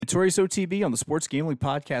Notorious OTB on the Sports Gambling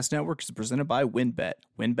Podcast Network is presented by WynnBET.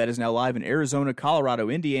 WynnBET is now live in Arizona, Colorado,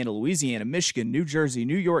 Indiana, Louisiana, Michigan, New Jersey,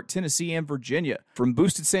 New York, Tennessee, and Virginia. From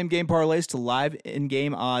boosted same-game parlays to live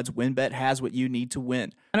in-game odds, WynnBET has what you need to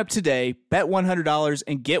win. Sign up today, bet $100,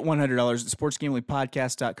 and get $100 at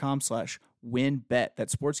sportsgamblingpodcast.com/WynnBET.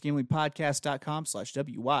 That's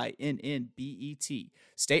sportsgamblingpodcast.com/WYNNBET.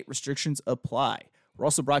 State restrictions apply. We're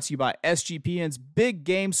also brought to you by SGPN's Big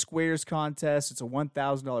Game Squares contest. It's a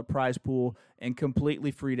 $1,000 prize pool and completely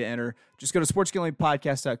free to enter. Just go to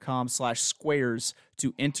sportsgamblingpodcast.com/squares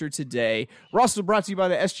to enter today. We're also brought to you by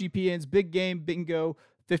the SGPN's Big Game Bingo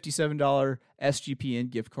 $57 SGPN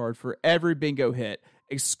gift card for every bingo hit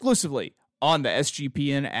exclusively on the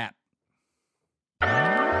SGPN app.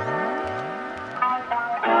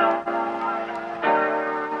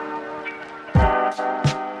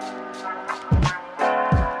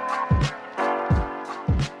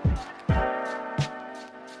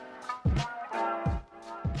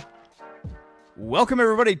 Welcome,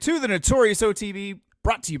 everybody, to the Notorious OTB,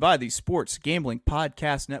 brought to you by the Sports Gambling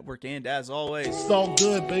Podcast Network. And as always, it's all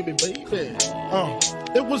good, baby.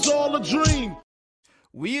 It was all a dream.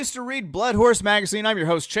 We used to read Blood Horse Magazine. I'm your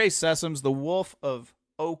host, Chase Sessoms, the Wolf of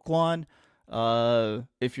Oaklawn.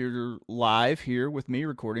 If you're live here with me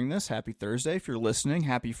recording this, happy Thursday. If you're listening,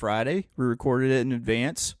 happy Friday. We recorded it in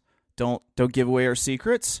advance. Don't give away our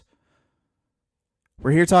secrets.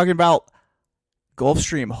 We're here talking about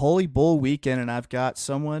Gulfstream Holy Bull Weekend, and I've got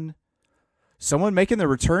someone making the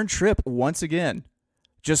return trip once again,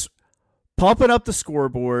 just pumping up the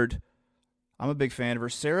scoreboard. I'm a big fan of her.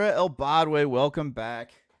 Sarah El-Badwe, welcome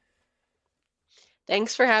back.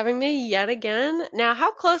 Thanks for having me yet again. Now,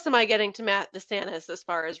 how close am I getting to Matt DeSantis as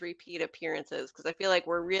far as repeat appearances? Because I feel like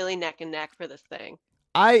we're really neck and neck for this thing.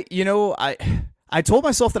 I told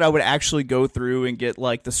myself that I would actually go through and get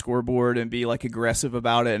like the scoreboard and be like aggressive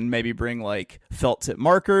about it and maybe bring like felt tip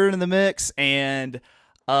marker in the mix. And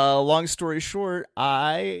long story short,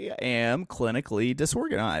 I am clinically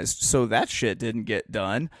disorganized. So that shit didn't get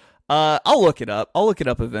done. I'll look it up. I'll look it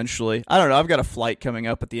up eventually. I don't know. I've got a flight coming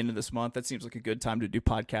up at the end of this month. That seems like a good time to do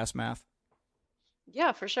podcast math.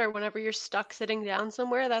 Yeah, for sure. Whenever you're stuck sitting down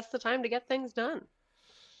somewhere, that's the time to get things done.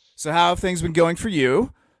 So how have things been going for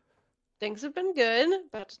you? Things have been good.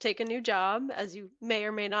 About to take a new job, as you may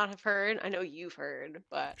or may not have heard. I know you've heard,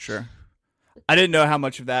 but sure. I didn't know how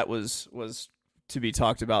much of that was to be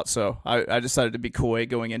talked about, so I decided to be coy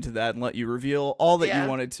going into that and let you reveal all that you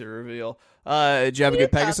wanted to reveal. Did you have a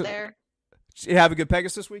good Pegasus? Did you have a good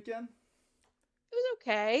Pegasus weekend? It was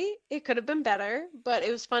okay. It could have been better, but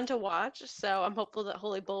it was fun to watch. So I'm hopeful that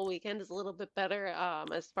Holy Bull Weekend is a little bit better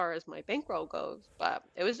as far as my bankroll goes. But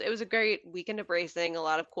it was a great weekend of racing, a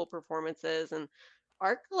lot of cool performances, and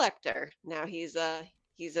Art Collector. Now he's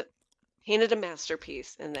painted a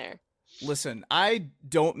masterpiece in there. Listen, I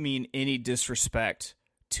don't mean any disrespect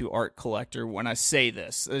to Art Collector when I say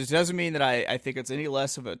this. It doesn't mean that I think it's any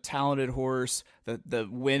less of a talented horse. That the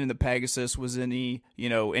win in the Pegasus was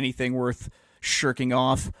anything worth shirking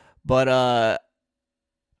off, but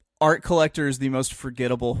Art Collector is the most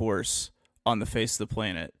forgettable horse on the face of the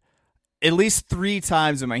planet. At least 3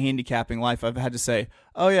 times in my handicapping life, I've had to say,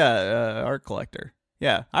 "Oh yeah, Art Collector.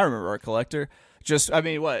 Yeah, I remember Art Collector."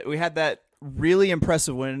 We had that really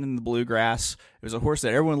impressive win in the Bluegrass. It was a horse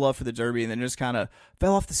that everyone loved for the Derby, and then just kind of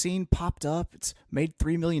fell off the scene, popped up. It's made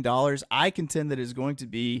 $3 million. I contend that it is going to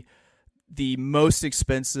be the most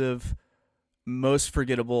expensive, most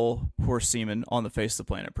forgettable horse semen on the face of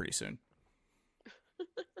the planet pretty soon.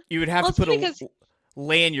 You would have to put a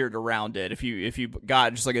lanyard around it if you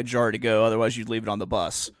got just like a jar to go. Otherwise, you'd leave it on the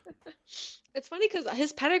bus. It's funny because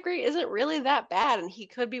his pedigree isn't really that bad, and he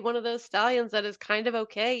could be one of those stallions that is kind of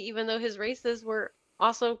okay, even though his races were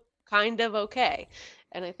also kind of okay.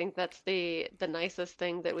 And I think that's the nicest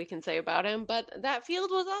thing that we can say about him. But that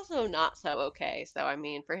field was also not so okay. So, I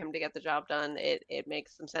mean, for him to get the job done, it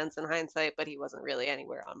makes some sense in hindsight, but he wasn't really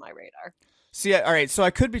anywhere on my radar. See, all right, so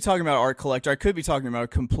I could be talking about Art Collector. I could be talking about a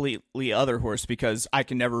completely other horse because I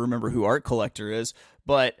can never remember who Art Collector is.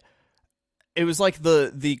 But it was like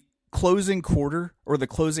the closing quarter or the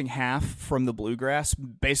closing half from the Bluegrass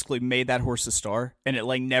basically made that horse a star, and it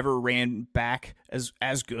like never ran back as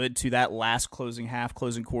good to that last closing half,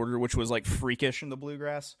 closing quarter, which was like freakish in the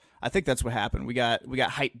Bluegrass. I think that's what happened. We got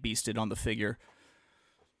hype beasted on the figure.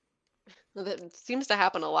 That seems to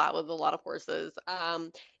happen a lot with a lot of horses.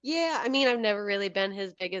 Yeah, I mean, I've never really been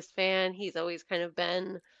his biggest fan. He's always kind of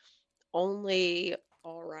been only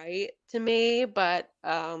all right to me, but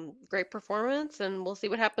great performance, and we'll see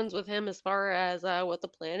what happens with him as far as what the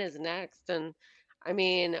plan is next. And I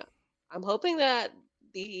mean, I'm hoping that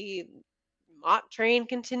the Mott train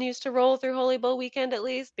continues to roll through Holy Bull weekend, at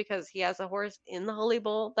least because he has a horse in the Holy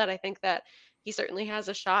Bull that I think that he certainly has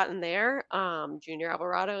a shot in there. Junior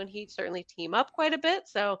Alvarado and he certainly team up quite a bit.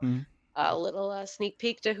 So a little sneak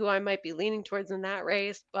peek to who I might be leaning towards in that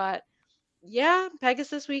race. But yeah,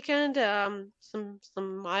 Pegasus weekend, some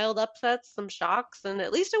mild upsets, some shocks, and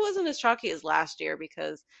at least it wasn't as chalky as last year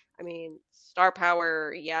because I mean, star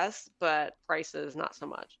power, yes, but prices not so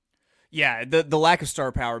much. Yeah, the lack of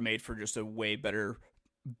star power made for just a way better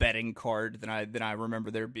betting card than I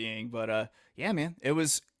remember there being. But yeah, man, it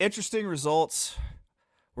was interesting results.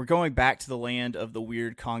 We're going back to the land of the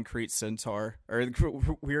weird concrete centaur or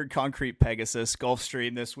the weird concrete Pegasus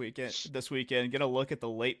Gulfstream this weekend. Gonna look at the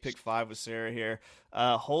late pick 5 with Sarah here.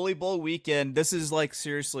 Holy Bull weekend. This is like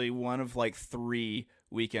seriously one of like 3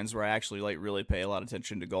 weekends where I actually like really pay a lot of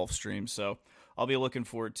attention to Gulfstream. So I'll be looking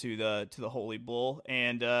forward to the Holy Bull.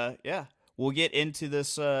 And yeah, we'll get into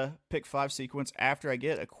this pick 5 sequence after I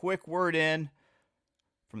get a quick word in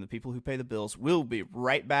from the people who pay the bills. We'll be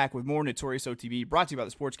right back with more Notorious OTB, brought to you by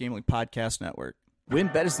the Sports Gambling Podcast Network.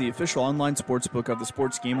 WynnBET is the official online sportsbook of the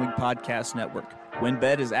Sports Gambling Podcast Network.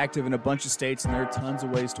 WynnBET is active in a bunch of states, and there are tons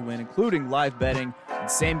of ways to win, including live betting and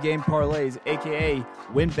same-game parlays, a.k.a.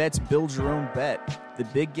 WynnBET's Build Your Own Bet. The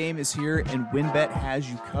big game is here, and WynnBET has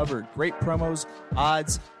you covered. Great promos,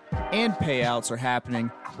 odds, and payouts are happening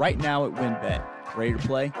right now at WynnBET. Ready to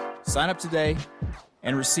play? Sign up today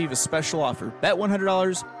and receive a special offer. Bet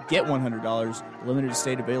 $100, get $100, limited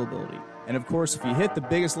state availability. And of course, if you hit the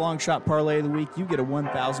biggest long shot parlay of the week, you get a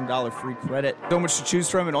 $1,000 free credit. So much to choose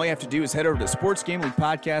from, and all you have to do is head over to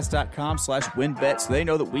sportsgamblingpodcast.com/WynnBET so they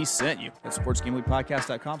know that we sent you. That's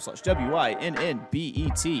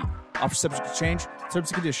sportsgamblingpodcast.com/WYNNBET. Offer subject to change. Terms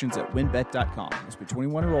and conditions at wynnbet.com. Must be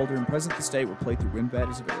 21 or older and present in the state where playthrough WynnBET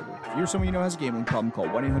is available. If you or someone you know has a gambling problem, call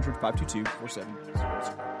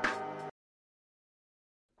 1-800-522-4700.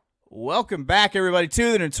 Welcome back, everybody,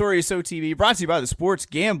 to the Notorious OTB, brought to you by the Sports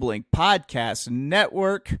Gambling Podcast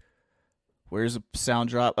Network. Where's the sound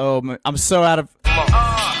drop? Oh, I'm so out of...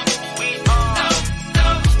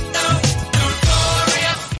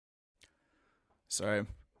 Sorry,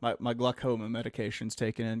 my glaucoma medication's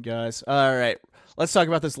taken in, guys. All right, let's talk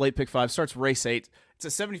about this late pick 5. Starts race 8. It's a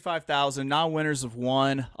 75,000, non-winners of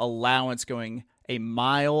 1, allowance going a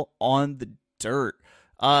mile on the dirt.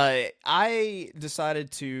 I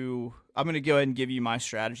decided I'm going to go ahead and give you my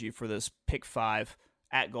strategy for this pick 5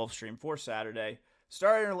 at Gulfstream for Saturday.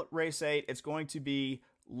 Starting in race 8, it's going to be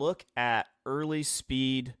look at early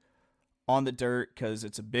speed on the dirt because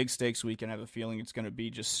it's a big stakes weekend. I have a feeling it's going to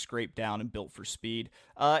be just scraped down and built for speed.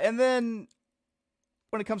 And then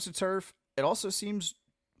when it comes to turf, it also seems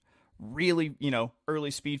really, early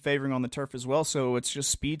speed favoring on the turf as well. So it's just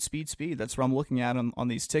speed. That's what I'm looking at on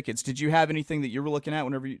these tickets. Did you have anything that you were looking at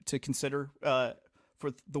to consider for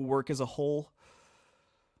the work as a whole?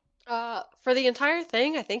 For the entire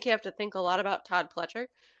thing, I think you have to think a lot about Todd Pletcher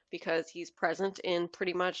because he's present in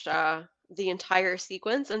pretty much the entire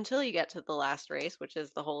sequence until you get to the last race, which is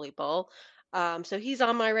the Holy Bull. So he's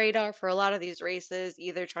on my radar for a lot of these races,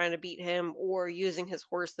 either trying to beat him or using his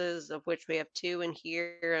horses, of which we have 2 in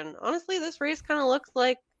here. And honestly, this race kind of looks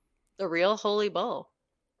like the real Holy Bull.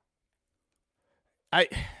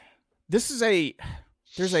 There's a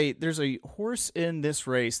horse in this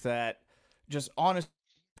race that just honestly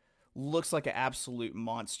looks like an absolute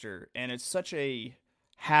monster, and it's such a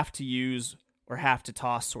have to use or have to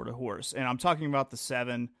toss sort of horse. And I'm talking about the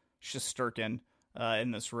 7 Shesterkin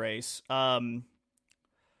in this race.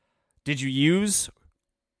 Did you use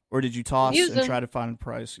or did you toss and try to find a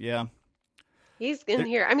price? Yeah. He's in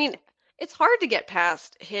here. I mean, it's hard to get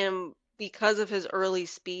past him because of his early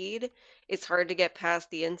speed. It's hard to get past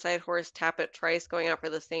the inside horse Tappet Trice going out for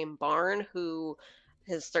the same barn, who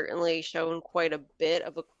has certainly shown quite a bit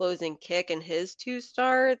of a closing kick in his 2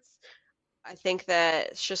 starts. I think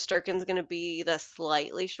that Shesterkin's going to be the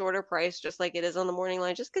slightly shorter price, just like it is on the morning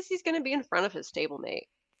line, just because he's going to be in front of his stablemate.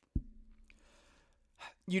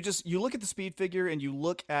 You look at the speed figure and you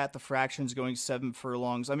look at the fractions going 7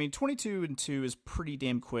 furlongs. I mean, 22 and 2 is pretty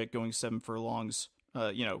damn quick going 7 furlongs.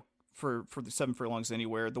 For the 7 furlongs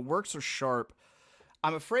anywhere. The works are sharp.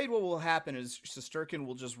 I'm afraid what will happen is Shesterkin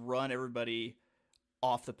will just run everybody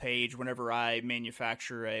off the page whenever I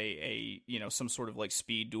manufacture a some sort of like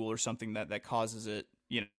speed duel or something that causes it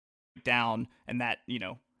down, and that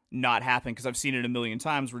not happen, because I've seen it a million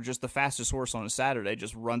times where just the fastest horse on a Saturday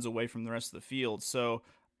just runs away from the rest of the field. So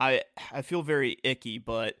I feel very icky,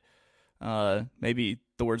 but maybe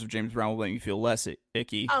the words of James Brown will make me feel less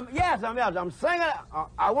icky. Yes, I'm singing.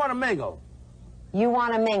 I want to mingle. You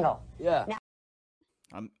want to mingle? Yeah. Now,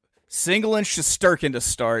 I'm singling Shesterkin to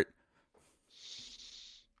start.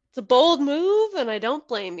 It's a bold move, and I don't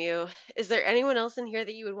blame you. Is there anyone else in here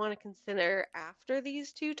that you would want to consider after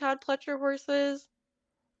these two Todd Pletcher horses?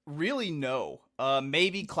 Really, no.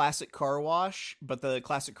 Maybe Classic Car Wash, but the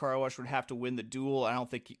Classic Car Wash would have to win the duel. I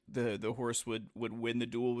don't think the horse would win the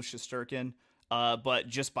duel with Shesterkin. But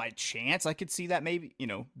just by chance, I could see that maybe,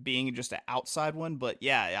 being just an outside one. But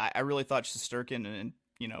yeah, I really thought Shesterkin and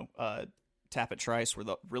Tapit Trice were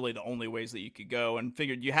really the only ways that you could go, and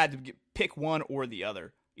figured you had to pick one or the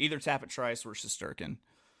other, either Tapit Trice or Shesterkin.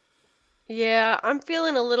 Yeah, I'm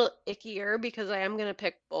feeling a little ickier because I am going to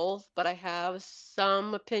pick both, but I have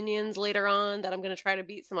some opinions later on that I'm going to try to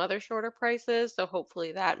beat some other shorter prices. So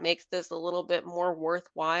hopefully that makes this a little bit more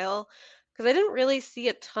worthwhile because I didn't really see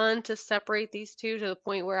a ton to separate these two to the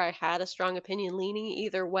point where I had a strong opinion leaning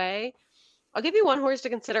either way. I'll give you one horse to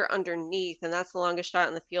consider underneath, and that's the longest shot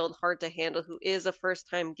in the field, Hard to Handle, who is a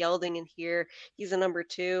first-time gelding in here. He's a number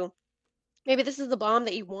two. Maybe this is the bomb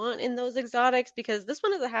that you want in those exotics because this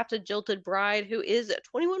one is a half to Jilted Bride who is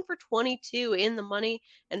 21 for 22 in the money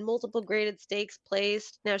and multiple graded stakes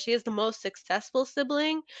placed. Now she is the most successful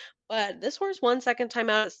sibling, but this horse won second time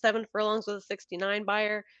out at 7 furlongs with a 69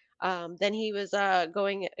 buyer. Then he was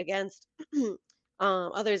going against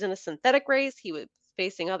others in a synthetic race. He was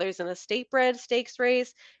facing others in a state bred stakes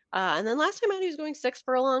race. And then last time out, he was going 6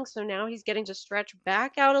 furlongs. So now he's getting to stretch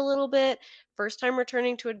back out a little bit. First time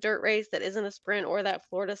returning to a dirt race that isn't a sprint or that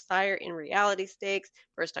Florida Sire in reality stakes.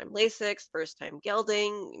 First time Lasix, first time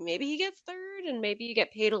gelding. Maybe he gets third and maybe you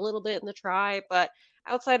get paid a little bit in the try. But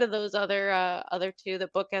outside of those other two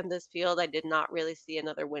that bookend this field, I did not really see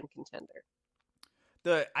another win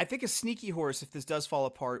contender. I think a sneaky horse, if this does fall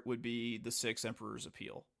apart, would be the 6 Emperor's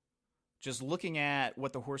Appeal. Just looking at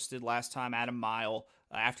what the horse did last time at a mile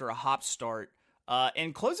after a hop start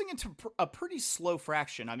and closing into a pretty slow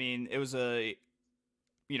fraction. I mean, it was a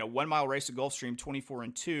 1 mile race at Gulfstream,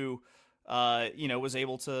 24-2. Was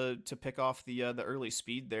able to pick off the early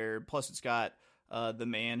speed there. Plus, it's got the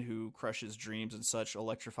man who crushes dreams in such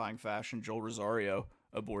electrifying fashion, Joel Rosario,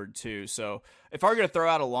 aboard too. So if I were going to throw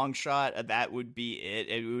out a long shot, that would be it.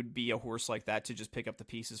 It would be a horse like that to just pick up the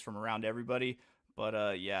pieces from around everybody.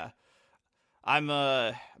 But yeah, I'm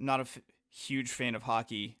not a huge fan of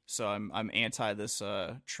hockey, so I'm anti this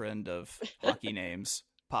trend of hockey names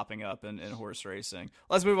popping up in horse racing.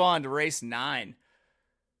 Let's move on to race 9.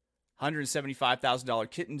 $175,000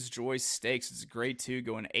 Kitten's Joy Stakes. It's a grade 2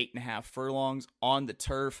 going 8.5 furlongs on the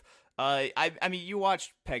turf. I mean, you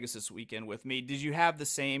watched Pegasus weekend with me. Did you have the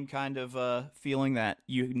same kind of feeling that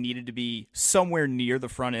you needed to be somewhere near the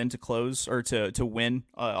front end to close or to win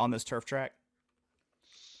on this turf track?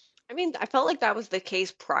 I mean, I felt like that was the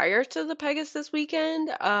case prior to the Pegasus weekend.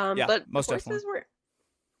 Yeah, But most definitely.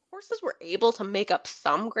 Horses were able to make up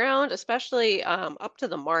some ground, especially up to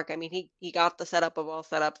the mark. I mean, he got the setup of all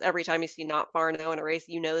setups. Every time you see Not Far Now in a race,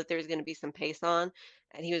 you know that there's going to be some pace on,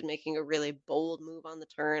 and he was making a really bold move on the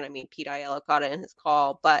turn. I mean, Pete Aiello caught it in his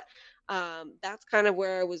call, but that's kind of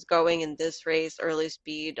where I was going in this race. Early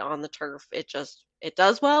speed on the turf, it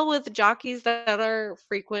does well with jockeys that are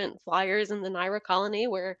frequent flyers in the NYRA colony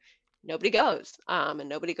where nobody goes, and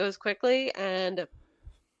nobody goes quickly. And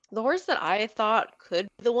the horse that I thought could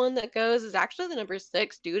be the one that goes is actually the number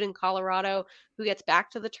 6 Dude in Colorado, who gets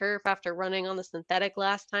back to the turf after running on the synthetic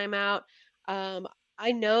last time out.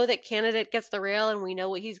 I know that Candidate gets the rail, and we know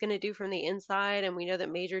what he's going to do from the inside, and we know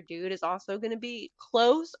that Major Dude is also going to be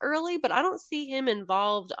close early, but I don't see him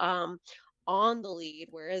involved on the lead.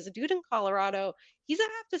 Whereas a Dude in Colorado, he's a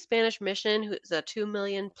half to Spanish Mission, who's a 2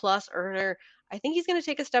 million plus earner. I think he's going to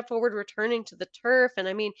take a step forward returning to the turf. And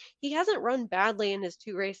I mean, he hasn't run badly in his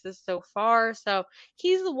 2 races so far. So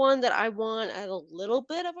he's the one that I want at a little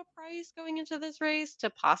bit of a price going into this race to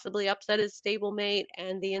possibly upset his stablemate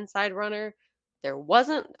and the inside runner. There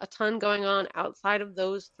wasn't a ton going on outside of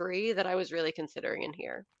those 3 that I was really considering in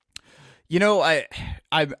here.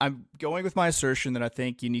 I'm going with my assertion that I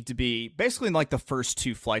think you need to be basically in like the first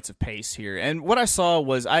 2 flights of pace here. And what I saw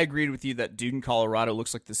was I agreed with you that Dude in Colorado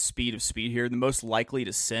looks like the speed of speed here, the most likely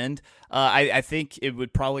to send. I think it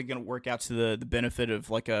would probably going to work out to the benefit of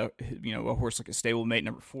like a horse like a stablemate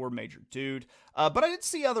number 4 Major Dude. But I did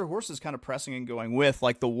see other horses kind of pressing and going with,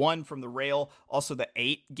 like the 1 from the rail, also the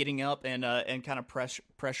 8 getting up and kind of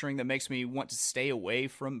pressuring. That makes me want to stay away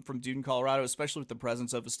from Dude in Colorado, especially with the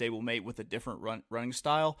presence of a stablemate with a different running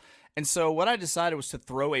style. And so what I decided was to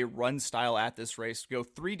throw a run style at this race, go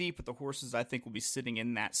 3 deep with the horses I think will be sitting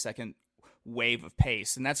in that second wave of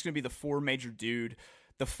pace. And that's going to be the 4 Major Dude,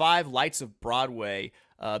 the 5 Lights of Broadway,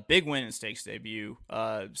 big win in stakes debut,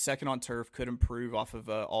 second on turf, could improve off of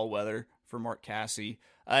all weather for Mark Casse,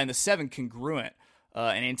 and the 7 Congruent,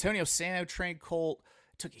 an Antonio Sano trained colt,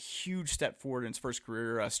 took a huge step forward in his first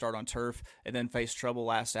career start on turf, and then faced trouble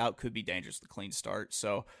last out. Could be dangerous with a clean start.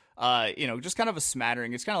 So, just kind of a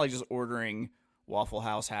smattering. It's kind of like just ordering Waffle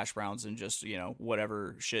House hash browns and just,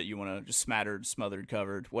 whatever shit you want to, just smattered, smothered,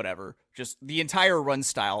 covered, whatever. Just the entire run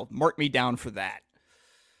style. Mark me down for that.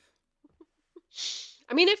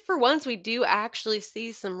 I mean, if for once we do actually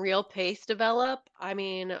see some real pace develop, I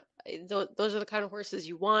mean, those are the kind of horses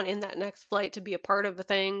you want in that next flight to be a part of the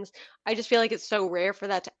things. I just feel like it's so rare for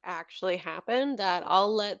that to actually happen that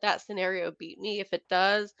I'll let that scenario beat me if it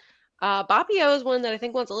does. Bobbio is one that I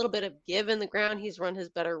think wants a little bit of give in the ground. He's run his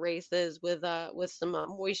better races with some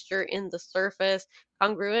moisture in the surface.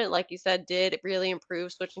 Congruent, like you said, did really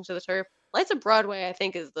improve switching to the turf. Lights of Broadway, I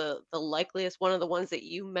think, is the likeliest one of the ones that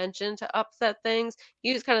you mentioned to upset things.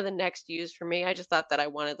 He was kind of the next use for me. I just thought that I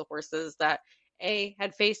wanted the horses that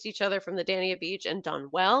had faced each other from the Dania Beach and done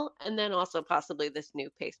well, and then also possibly this new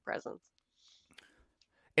pace presence.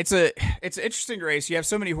 It's an interesting race. You have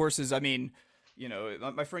so many horses. I mean,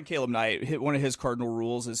 my friend Caleb Knight, one of his cardinal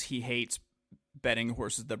rules is he hates betting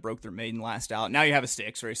horses that broke their maiden last out. Now you have a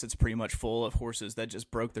stakes race that's pretty much full of horses that just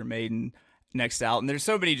broke their maiden next out. And there's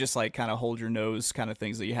so many just like kind of hold your nose kind of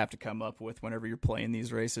things that you have to come up with whenever you're playing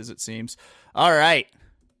these races, it seems. All right.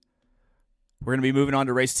 We're going to be moving on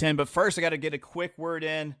to race 10, but first I got to get a quick word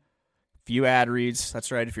in. Few ad reads.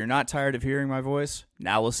 That's right. If you're not tired of hearing my voice,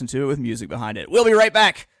 now listen to it with music behind it. We'll be right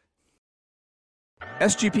back.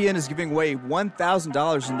 SGPN is giving away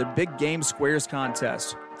 $1,000 in the Big Game Squares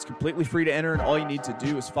contest. It's completely free to enter, and all you need to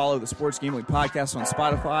do is follow the Sports Gambling Podcast on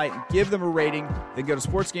Spotify and give them a rating. Then go to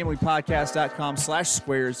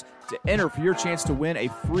sportsgamblingpodcast.com/squares to enter for your chance to win a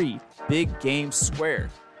free Big Game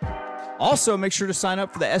Square. Also, make sure to sign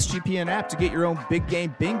up for the SGPN app to get your own Big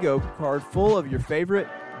Game Bingo card full of your favorite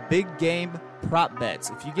big game prop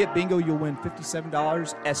bets. If you get bingo, you'll win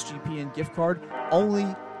 $57 SGPN gift card. Only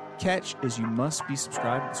catch is you must be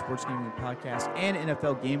subscribed to the Sports Gambling Podcast and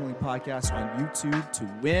NFL Gambling Podcast on YouTube to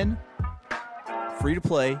win. Free to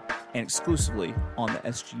play and exclusively on the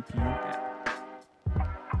SGPN app.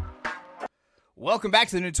 Welcome back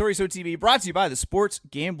to the Notorious OTB, brought to you by the Sports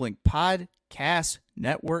Gambling Podcast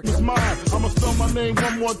Network. It's mine. I'ma spell my name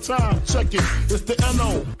one more time. Check it. It's the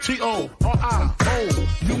NOTORIOUS.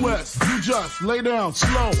 You just lay down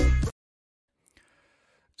slow.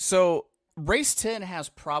 So, Race 10 has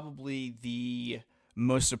probably the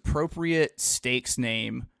most appropriate stakes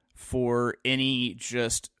name for any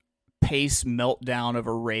just pace meltdown of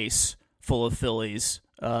a race full of fillies,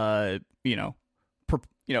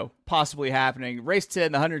 possibly happening. Race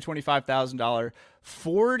 10, the $125,000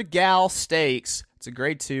 Ford Gal Stakes. It's a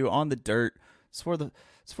grade 2 on the dirt. It's for the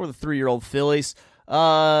 3-year-old fillies.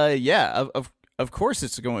 Of course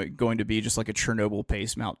it's going to be just like a Chernobyl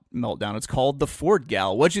pace meltdown. It's called the Ford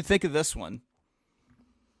Gal. What'd you think of this one?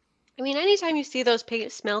 I mean, anytime you see those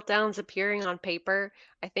pace meltdowns appearing on paper,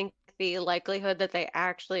 I think the likelihood that they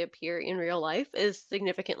actually appear in real life is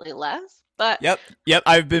significantly less. But Yep.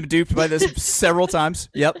 I've been duped by this several times.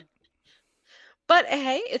 Yep. But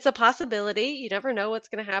hey, it's a possibility. You never know what's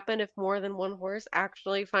going to happen if more than one horse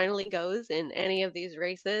actually finally goes in any of these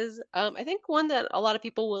races. I think one that a lot of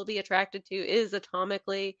people will be attracted to is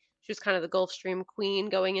Atomically. She was kind of the Gulfstream queen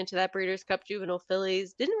going into that Breeders' Cup Juvenile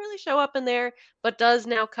Fillies. Didn't really show up in there, but does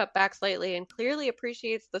now cut back slightly and clearly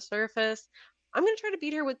appreciates the surface. I'm going to try to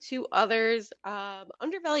beat her with two others.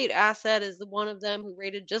 Undervalued Asset is the one of them who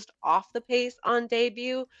rated just off the pace on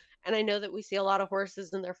debut. And I know that we see a lot of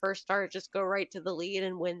horses in their first start just go right to the lead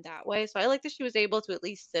and win that way. So I like that she was able to at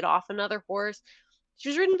least sit off another horse. She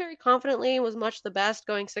was ridden very confidently and was much the best,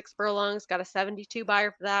 going 6 furlongs, got a 72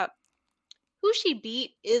 buyer for that. Who she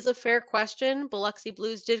beat is a fair question. Biloxi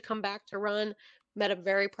Blues did come back to run, met a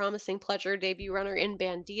very promising Pledger debut runner in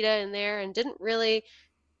Bandita in there, and didn't really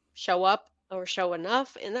show up or show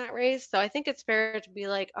enough in that race. So I think it's fair to be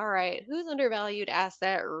like, all right, who's Undervalued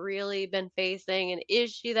Asset really been facing, and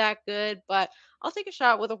is she that good? But I'll take a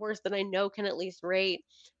shot with a horse that I know can at least rate.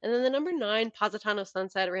 And then the number 9, Positano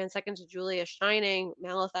Sunset, ran second to Julia Shining,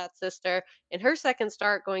 Malathat's sister, in her second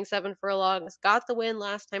start, going 7 furlongs. Got the win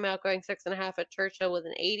last time out, going 6.5 at Churchill with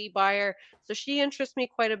an 80 buyer. So she interests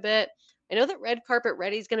me quite a bit. I know that Red Carpet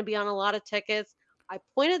Ready is going to be on a lot of tickets. I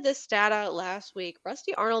pointed this stat out last week.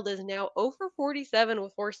 Rusty Arnold is now over 47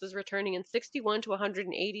 with horses returning in 61 to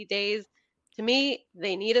 180 days. To me,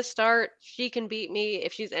 they need a start. She can beat me.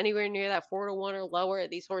 If she's anywhere near that 4-1 or lower,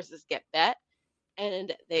 these horses get bet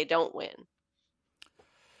and they don't win.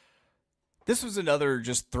 This was another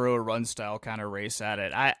just throw a run style kind of race at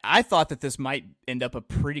it. I thought that this might end up a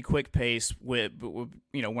pretty quick pace with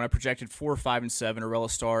when I projected 4, 5, and 7, Arella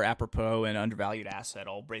Star, Apropos, and Undervalued Asset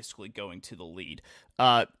all basically going to the lead.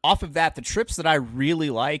 Off of that, the trips that I really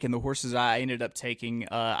like and the horses I ended up taking,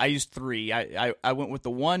 I used 3. I went with the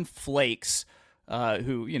 1 Flakes,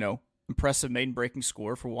 who, impressive maiden breaking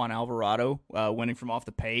score for Juan Alvarado, winning from off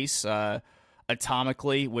the pace.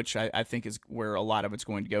 Atomically, which I think is where a lot of it's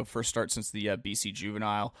going to go. First start since the BC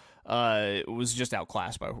Juvenile, it was just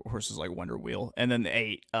outclassed by horses like Wonder Wheel. And then the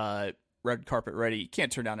 8, Red Carpet Ready. Can't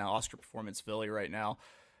turn down now. Oscar Performance Philly right now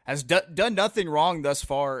has done nothing wrong thus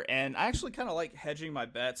far. And I actually kind of like hedging my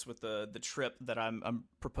bets with the trip that I'm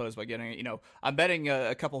proposed by getting. I'm betting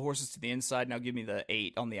a couple horses to the inside. Now give me the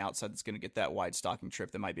 8 on the outside that's going to get that wide stalking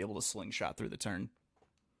trip that might be able to slingshot through the turn.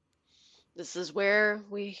 This is where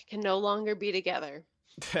we can no longer be together.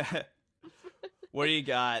 What do you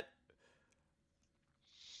got?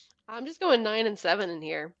 I'm just going 9 and 7 in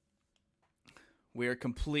here. We are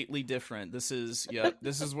completely different. This is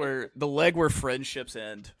where the leg where friendships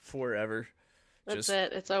end forever. That's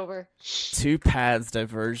it. It's over. 2 paths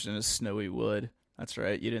diverged in a snowy wood. That's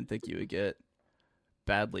right. You didn't think you would get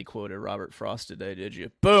badly quoted Robert Frost today, did you?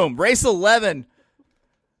 Boom. Race 11.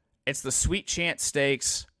 It's the Sweet Chance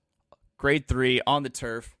Stakes. Grade 3 on the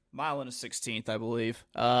turf, mile and a 16th, I believe.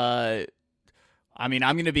 I'm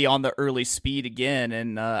going to be on the early speed again,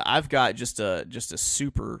 and I've got just a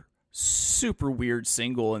super, super weird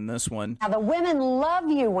single in this one. Now, the women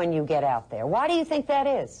love you when you get out there. Why do you think that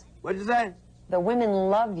is? What'd you say? The women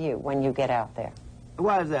love you when you get out there.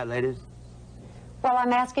 Why is that, ladies? Well,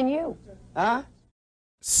 I'm asking you. Huh?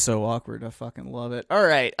 So awkward. I fucking love it. All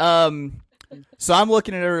right. So I'm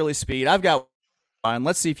looking at early speed. I've got one.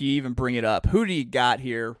 Let's see if you even bring it up. Who do you got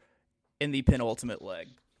here in the penultimate leg?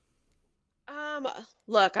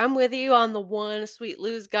 Look, I'm with you on the 1. Sweet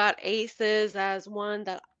Lou's Got Aces as one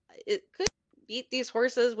that it could beat these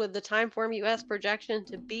horses with the Timeform US projection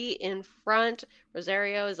to be in front.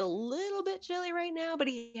 Rosario is a little bit chilly right now, but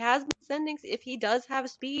he has been sending, if he does have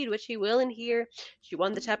speed, which he will in here. She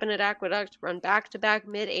won the Tepinit Aqueduct, run back-to-back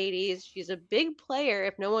mid-80s. She's a big player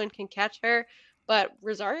if no one can catch her, but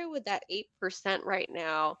Rosario with that 8% right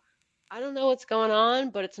now, I don't know what's going on,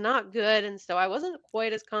 but it's not good, and so I wasn't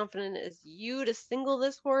quite as confident as you to single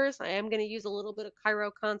this horse. I am going to use a little bit of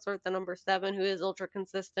Cairo Consort, the number 7, who is ultra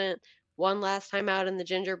consistent. Won last time out in the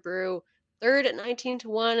Ginger Brew. 3rd at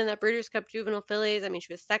 19-1 in that Breeders' Cup Juvenile Fillies. I mean,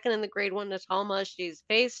 she was 2nd in the Grade 1 Natalma. She's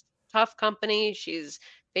faced tough company. She's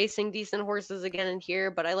facing decent horses again in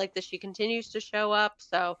here, but I like that she continues to show up,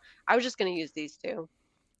 so I was just going to use these 2.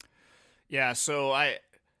 Yeah, so I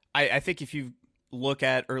think if you look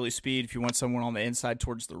at early speed, if you want someone on the inside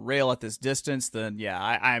towards the rail at this distance, then yeah,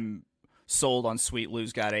 I'm sold on Sweet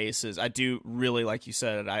Lou's Got Aces. I do really, like you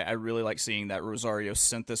said, I really like seeing that Rosario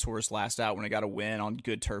sent this horse last out when it got a win on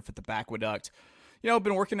good turf at the Aqueduct.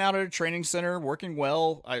 Been working out at a training center, working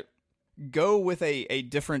well. I go with a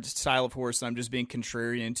different style of horse, and I'm just being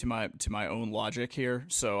contrarian to my own logic here.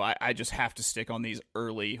 So I just have to stick on these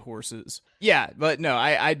early horses. Yeah, but no,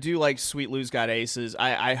 I do like Sweet Lou's Got Aces.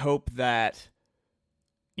 I hope that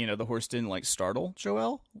the horse didn't startle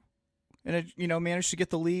Joel and it, managed to get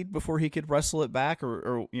the lead before he could wrestle it back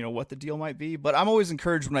or what the deal might be. But I'm always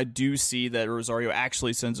encouraged when I do see that Rosario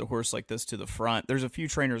actually sends a horse like this to the front. There's a few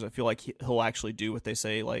trainers I feel like he'll actually do what they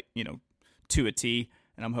say, to a T.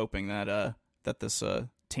 And I'm hoping that this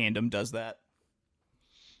tandem does that.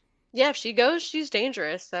 Yeah, if she goes, she's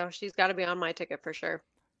dangerous. So she's got to be on my ticket for sure.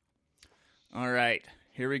 All right,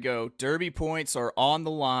 here we go. Derby points are on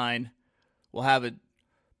the line. We'll have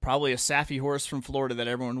probably a Saffy horse from Florida that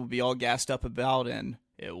everyone will be all gassed up about, and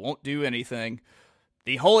it won't do anything.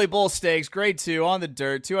 The Holy Bull Stakes, Grade 2 on the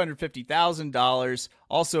dirt, $250,000,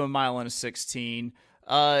 also a mile and a 16.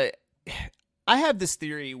 I have this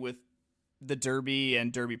theory with the Derby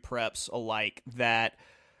and Derby preps alike that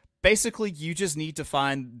basically you just need to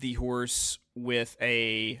find the horse with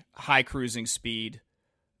a high cruising speed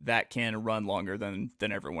that can run longer than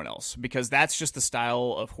everyone else, because that's just the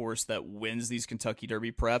style of horse that wins these Kentucky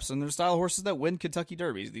Derby preps, and there's style of horses that win Kentucky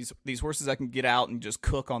Derbies. These horses that can get out and just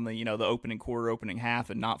cook on the the opening quarter, opening half,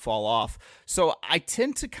 and not fall off. So I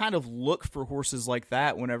tend to kind of look for horses like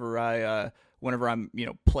that whenever I'm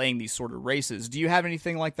playing these sort of races. Do you have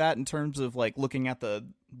anything like that in terms of looking at the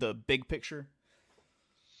big picture?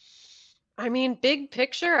 I mean, big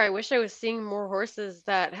picture, I wish I was seeing more horses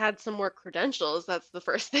that had some more credentials. That's the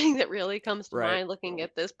first thing that really comes to mind looking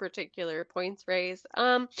at this particular points race.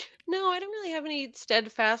 No, I don't really have any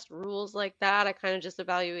steadfast rules like that. I kind of just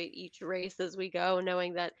evaluate each race as we go,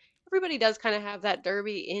 knowing that everybody does kind of have that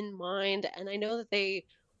Derby in mind, and I know that they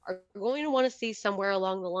are going to want to see somewhere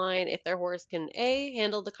along the line if their horse can A,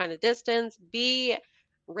 handle the kind of distance, B,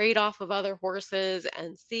 rate off of other horses,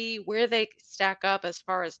 and C, where they stack up as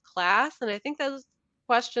far as class. And I think those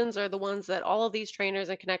questions are the ones that all of these trainers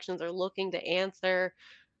and connections are looking to answer.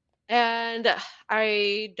 And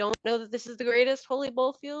I don't know that this is the greatest Holy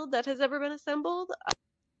Bull field that has ever been assembled.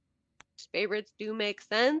 Favorites do make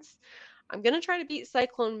sense. I'm going to try to beat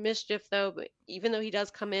Cyclone Mischief, though, but even though he does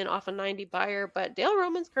come in off a 90 buyer. But Dale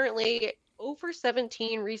Roman's currently over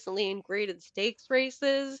 17 recently in graded stakes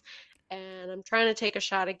races. And I'm trying to take a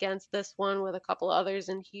shot against this one with a couple others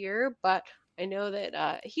in here. But I know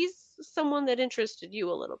that he's someone that interested you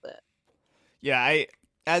a little bit. Yeah,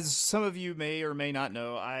 as some of you may or may not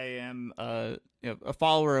know, I am a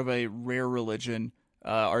follower of a rare religion.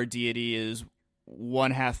 Our deity is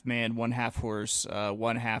one half man, one half horse,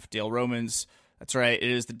 one half Dale Romans. That's right. It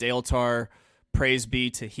is the Dale Tar. Praise be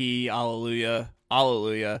to he. Alleluia.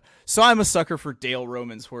 Alleluia. So I'm a sucker for Dale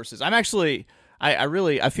Romans horses. I'm actually,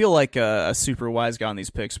 I feel like a super wise guy on these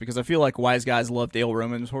picks because I feel like wise guys love Dale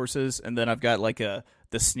Romans horses. And then I've got like the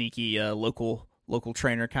sneaky local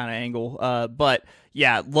trainer kind of angle. But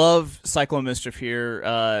yeah, love Cyclone Mischief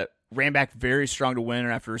here. Ran back very strong to win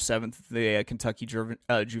after her 7th the Kentucky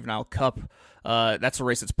Juvenile Cup. That's a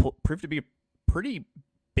race that's proved to be a pretty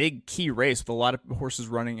big key race with a lot of horses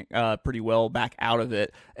running pretty well back out of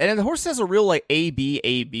it. And the horse has a real like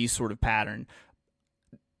A-B sort of pattern.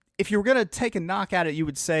 If you were going to take a knock at it, you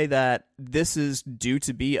would say that this is due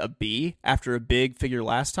to be a B after a big figure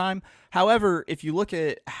last time. However, if you look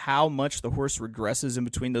at how much the horse regresses in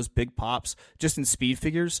between those big pops, just in speed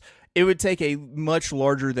figures, it would take a much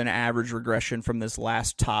larger than average regression from this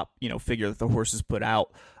last top, figure that the horse has put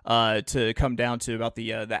out to come down to about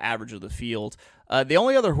the average of the field. The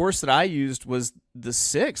only other horse that I used was the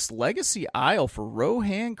 6th Legacy Isle for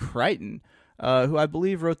Rohan Crichton. Who I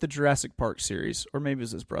believe wrote the Jurassic Park series, or maybe it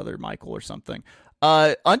was his brother, Michael, or something.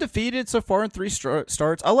 Undefeated so far in 3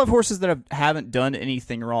 starts. I love horses that haven't done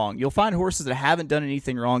anything wrong. You'll find horses that haven't done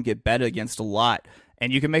anything wrong get bet against a lot,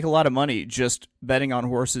 and you can make a lot of money just betting on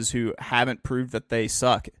horses who haven't proved that they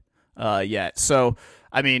suck yet. So,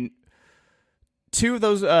 I mean, two of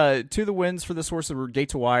the wins for this horse that were gate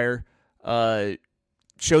to wire.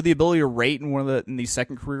 Showed the ability to rate in the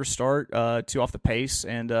second career start, 2 off the pace,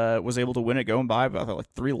 and was able to win it going by about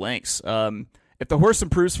like 3 lengths. If the horse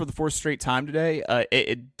improves for the 4th straight time today,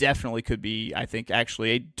 it definitely could be, I think,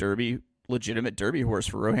 actually a legitimate Derby horse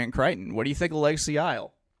for Rohan Crichton. What do you think of Legacy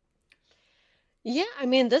Isle? Yeah, I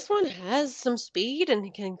mean, this one has some speed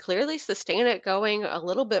and can clearly sustain it going a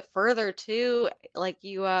little bit further too. Like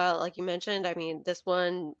you mentioned, I mean, this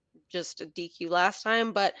one just a DQ last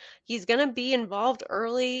time, but he's going to be involved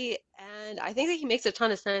early, and I think that he makes a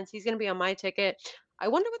ton of sense. He's going to be on my ticket. I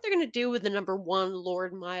wonder what they're going to do with the number 1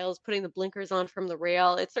 Lord Miles, putting the blinkers on from the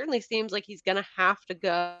rail. It certainly seems like he's going to have to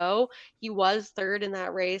go. He was 3rd in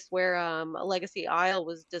that race where Legacy Isle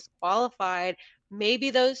was disqualified. Maybe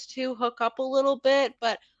those two hook up a little bit,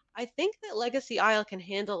 but I think that Legacy Isle can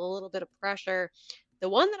handle a little bit of pressure. The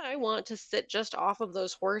one that I want to sit just off of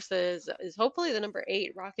those horses is hopefully the number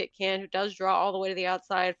 8 Rocket Can, who does draw all the way to the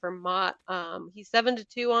outside for Mott. He's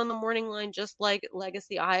 7-2 on the morning line, just like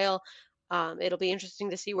Legacy Isle. It'll be interesting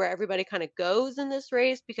to see where everybody kind of goes in this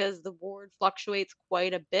race because the board fluctuates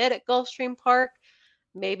quite a bit at Gulfstream Park.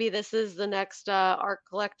 Maybe this is the next Art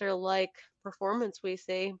Collector like performance we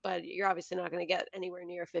see, but you're obviously not going to get anywhere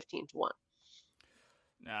near 15-1.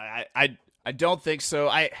 No, I don't think so.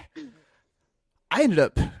 I ended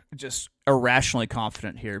up just irrationally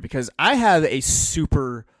confident here because I have a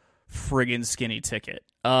super friggin' skinny ticket.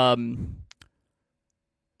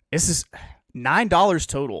 This is $9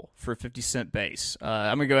 total for a 50-cent base.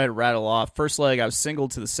 I'm going to go ahead and rattle off. First leg, I was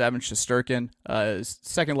singled to the 7 Shesterkin.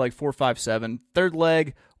 Second leg, 4-5-7. Third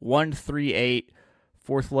leg, 1-3-8.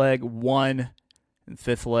 Fourth leg, 1. And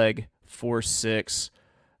fifth leg, 4-6.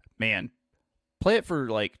 Man, play it for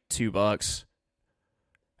like $2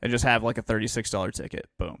 and just have like a $36 ticket.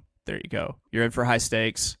 Boom. There you go. You're in for high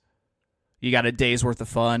stakes. You got a day's worth of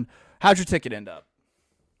fun. How'd your ticket end up?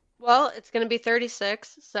 Well, it's going to be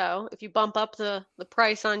 36. So if you bump up the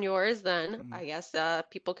price on yours, then I guess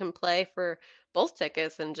people can play for both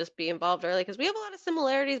tickets and just be involved early because we have a lot of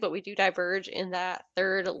similarities, but we do diverge in that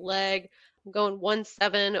third leg. I'm going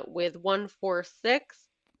 1-7 with 1-4-6,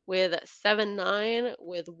 with 7-9,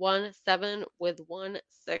 with 1-7, with 1-6-8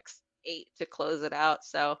 to close it out.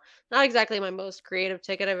 So not exactly my most creative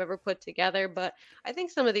ticket I've ever put together, but I think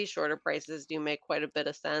some of these shorter prices do make quite a bit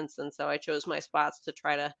of sense. And so I chose my spots to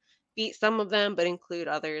try to beat some of them, but include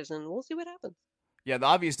others, and we'll see what happens. Yeah, the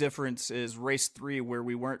obvious difference is race 3 where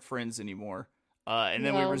we weren't friends anymore. And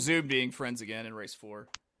then we resumed being friends again in race 4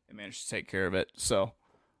 and managed to take care of it. So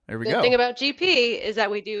there we go. The thing about GP is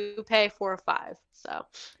that we do pay 4 or 5. So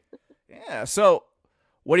yeah. So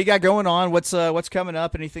what do you got going on? What's coming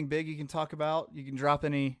up? Anything big you can talk about? You can drop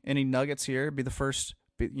any nuggets here. Be the first.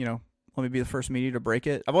 Let me be the first media to break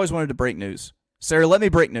it. I've always wanted to break news. Sarah, let me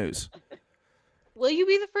break news. Will you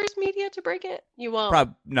be the first media to break it? You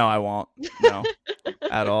won't. No, I won't. No,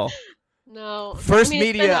 at all. No. First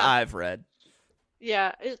media I've read.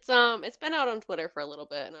 Yeah, it's been out on Twitter for a little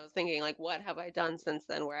bit, and I was thinking like, what have I done since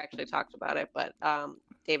then where I actually talked about it? But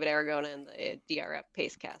David Aragona and the DRF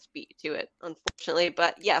Pacecast beat to it, unfortunately.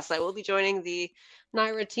 But yes, I will be joining the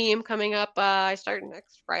NYRA team coming up. I start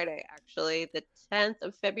next Friday, actually, the 10th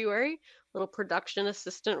of February. Little production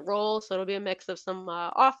assistant role, so it'll be a mix of some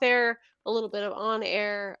off-air, a little bit of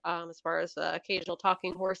on-air, as far as occasional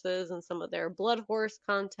talking horses and some of their blood horse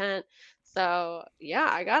content. So yeah,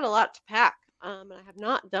 I got a lot to pack. And I have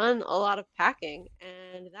not done a lot of packing,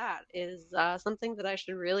 and that is something that I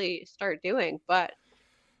should really start doing. But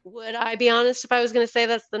would I be honest if I was going to say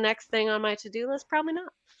that's the next thing on my to-do list? Probably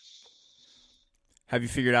not. Have you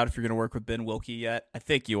figured out if you're going to work with Ben Wilkie yet? I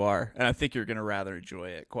think you are, and I think you're going to rather enjoy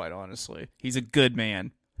it, quite honestly. He's a good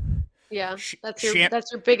man. Yeah, that's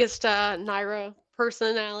your biggest NYRA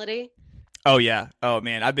personality. Oh, yeah. Oh,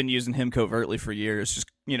 man, I've been using him covertly for years. Just,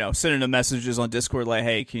 sending him messages on Discord like,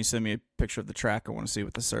 hey, can you send me a picture of the track? I want to see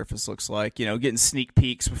what the surface looks like. Getting sneak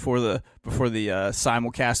peeks before the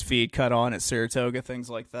simulcast feed cut on at Saratoga, things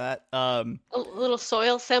like that. A little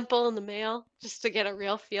soil sample in the mail just to get a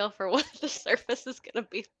real feel for what the surface is going to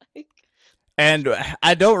be like. And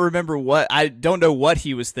I don't know what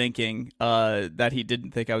he was thinking, that he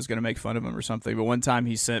didn't think I was going to make fun of him or something. But one time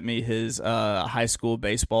he sent me his high school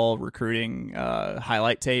baseball recruiting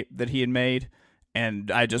highlight tape that he had made,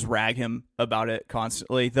 and I just rag him about it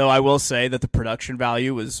constantly. Though I will say that the production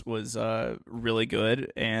value was really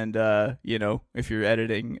good, and if you're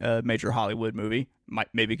editing a major Hollywood movie, might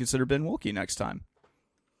maybe consider Ben Wilkie next time.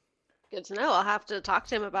 Good to know. I'll have to talk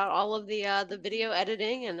to him about all of the video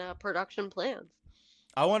editing and production plans.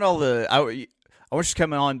 I want you to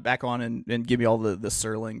come back on and give me all the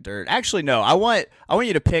Serling dirt. Actually, no. I want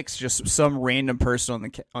you to pick just some random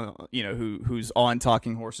person who's on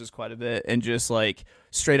Talking Horses quite a bit, and just like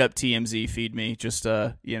straight up TMZ feed me just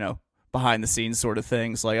behind the scenes sort of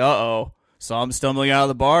things, like saw him stumbling out of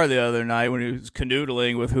the bar the other night when he was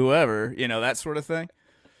canoodling with whoever, that sort of thing.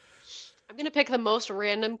 I'm going to pick the most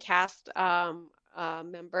random cast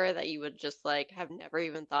member that you would just like have never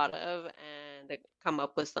even thought of, and come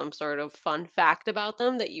up with some sort of fun fact about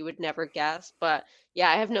them that you would never guess. But yeah,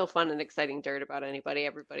 I have no fun and exciting dirt about anybody.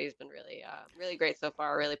 Everybody's been really, really great so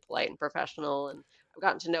far, really polite and professional. And I've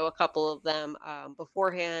gotten to know a couple of them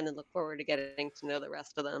beforehand, and look forward to getting to know the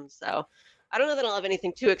rest of them. So I don't know that I'll have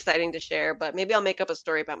anything too exciting to share, but maybe I'll make up a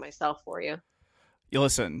story about myself for you. You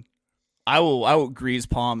listen. I will grease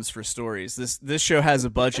palms for stories. This show has a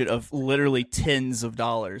budget of literally tens of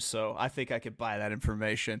dollars, so I think I could buy that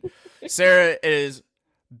information. Sarah, it has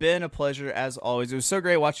been a pleasure as always. It was so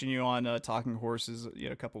great watching you on Talking Horses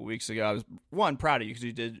a couple of weeks ago. I was, one, proud of you because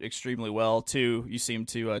you did extremely well. Two, you seem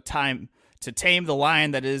to tame the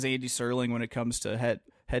lion that is Andy Serling when it comes to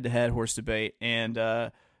head-to-head horse debate. And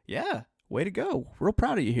yeah, way to go. Real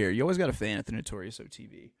proud of you here. You always got a fan at the Notorious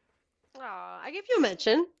OTV. Aw, I gave you a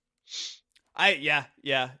mention. Yeah.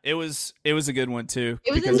 It was a good one too.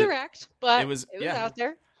 It was indirect, but it was out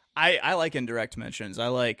there. I like indirect mentions. I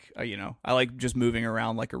like I like just moving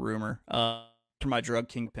around like a rumor. For my drug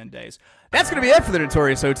kingpin days. That's gonna be it for the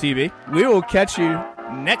Notorious OTV. We will catch you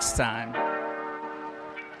next time.